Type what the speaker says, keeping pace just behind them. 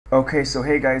Okay, so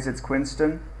hey guys, it's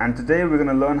Quinston, and today we're going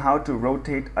to learn how to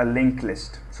rotate a linked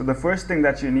list. So the first thing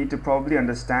that you need to probably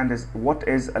understand is what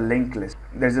is a linked list.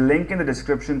 There's a link in the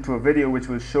description to a video which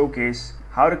will showcase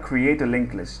how to create a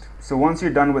linked list. So once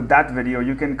you're done with that video,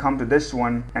 you can come to this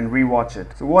one and rewatch it.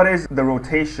 So what is the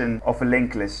rotation of a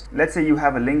linked list? Let's say you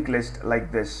have a linked list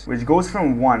like this, which goes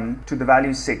from 1 to the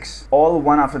value 6, all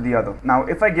one after the other. Now,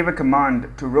 if I give a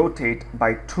command to rotate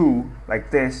by 2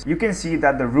 like this, you can see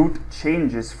that the root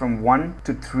changes from 1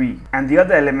 to 3, and the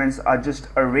other elements are just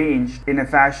arranged in a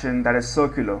fashion that is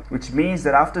circular, which means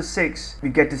that after 6, we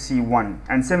get to see 1.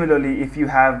 And similarly, if you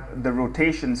have the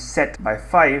rotation set by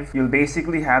 5, you'll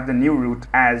basically have the new root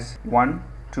as 1,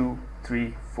 2,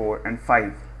 3, 4, and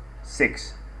 5,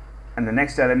 6. And the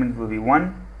next element will be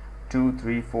 1, 2,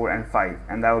 3, 4, and 5,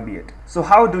 and that will be it. So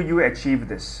how do you achieve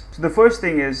this? So the first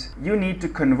thing is you need to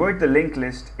convert the linked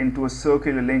list into a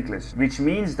circular linked list, which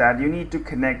means that you need to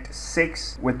connect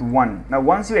 6 with 1. Now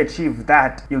once you achieve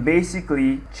that, you'll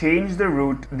basically change the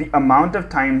root, the amount of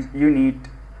times you need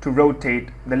to rotate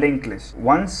the linked list.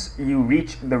 Once you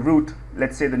reach the root,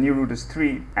 let's say the new root is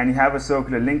 3 and you have a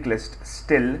circular linked list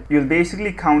still, you'll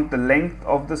basically count the length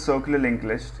of the circular linked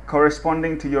list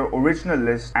corresponding to your original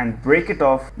list and break it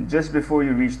off just before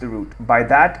you reach the root. By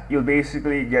that, you'll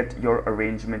basically get your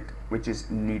arrangement which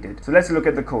is needed. So let's look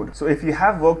at the code. So if you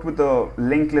have worked with the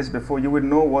linked list before, you would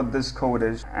know what this code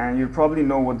is, and you probably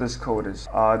know what this code is.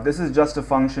 This is just a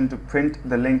function to print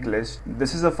the linked list.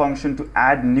 This is a function to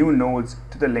add new nodes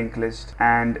to the linked list,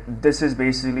 and this is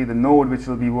basically the node which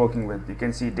we'll be working with. You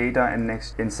can see data and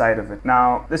next inside of it.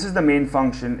 Now this is the main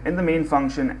function. In the main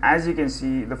function, as you can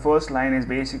see, the first line is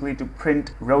basically to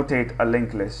print rotate a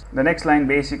linked list. The next line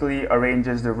basically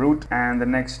arranges the root, and the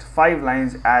next 5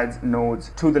 lines adds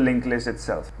nodes to the linked list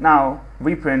itself. Now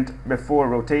we print before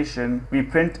rotation, we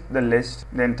print the list,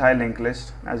 the entire linked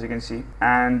list, as you can see,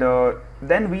 and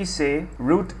then we say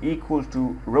root equal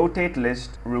to rotate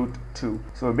list root 2.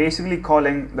 So we're basically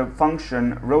calling the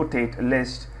function rotate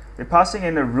list. We're passing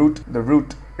in a root, the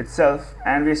root itself,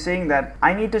 and we're saying that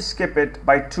I need to skip it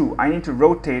by 2. I need to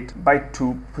rotate by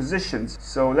 2 positions.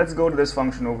 So let's go to this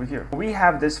function over here. We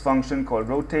have this function called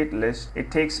rotate list.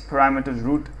 It takes parameters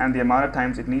root and the amount of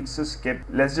times it needs to skip.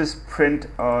 Let's just print,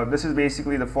 this is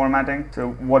basically the formatting.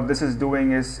 So what this is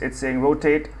doing is it's saying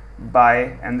rotate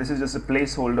by, and this is just a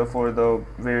placeholder for the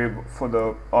variable, for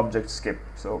the object skip.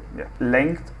 So yeah,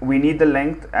 length, we need the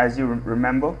length, as you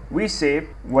remember. We say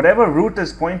whatever root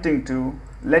is pointing to,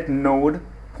 let node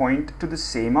point to the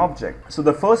same object. So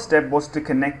the first step was to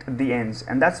connect the ends,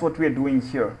 and that's what we are doing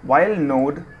here. While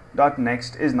node dot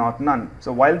next is not none.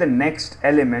 So while the next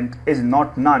element is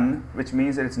not none, which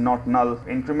means that it's not null,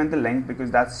 increment the length, because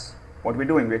that's what we're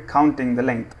doing. We're counting the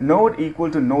length. Node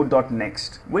equal to node dot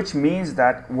next, which means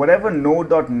that whatever node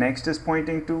dot next is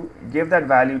pointing to, give that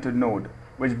value to node,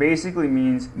 which basically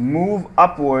means move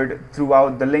upward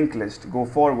throughout the linked list. Go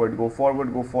forward, go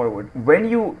forward, go forward. When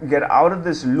you get out of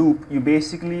this loop, you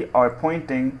basically are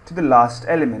pointing to the last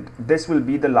element. This will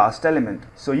be the last element.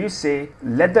 So you say,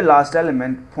 let the last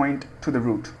element point to the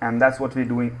root. And that's what we're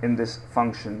doing in this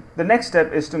function. The next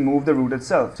step is to move the root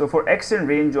itself. So for x in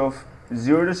range of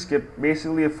 0 to skip,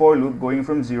 basically a for loop going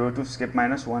from 0 to skip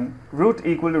 -1, root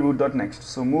equal to root dot next.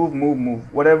 So move, move, move.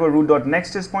 Whatever root dot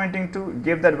next is pointing to,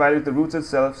 give that value to the roots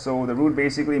itself. So the root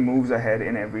basically moves ahead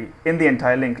in the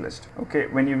entire linked list. Okay,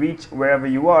 when you reach wherever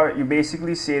you are, you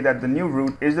basically say that the new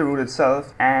root is the root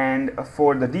itself, and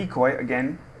for the decoy,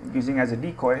 again using as a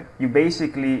decoy, you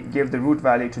basically give the root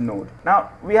value to node. Now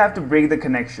we have to break the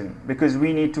connection because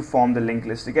we need to form the linked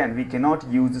list again. We cannot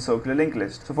use the circular linked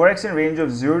list. So for x in range of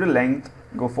 0 to length,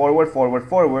 go forward, forward,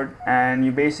 forward, and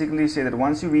you basically say that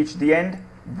once you reach the end,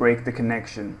 break the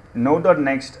connection.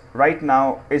 Node.next right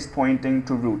now is pointing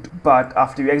to root, but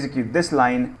after you execute this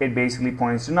line, it basically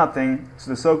points to nothing,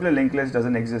 so the circular linked list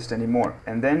doesn't exist anymore.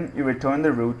 And then you return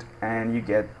the root and you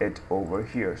get it over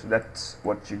here. So that's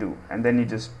what you do, and then you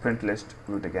just print list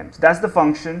root again. So that's the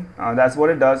function. That's what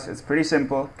it does. It's pretty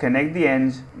simple. Connect the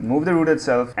ends, move the root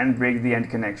itself, and break the end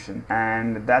connection.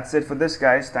 And that's it for this,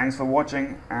 guys. Thanks for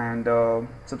watching, and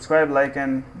subscribe, like,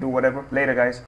 and do whatever. Later, guys.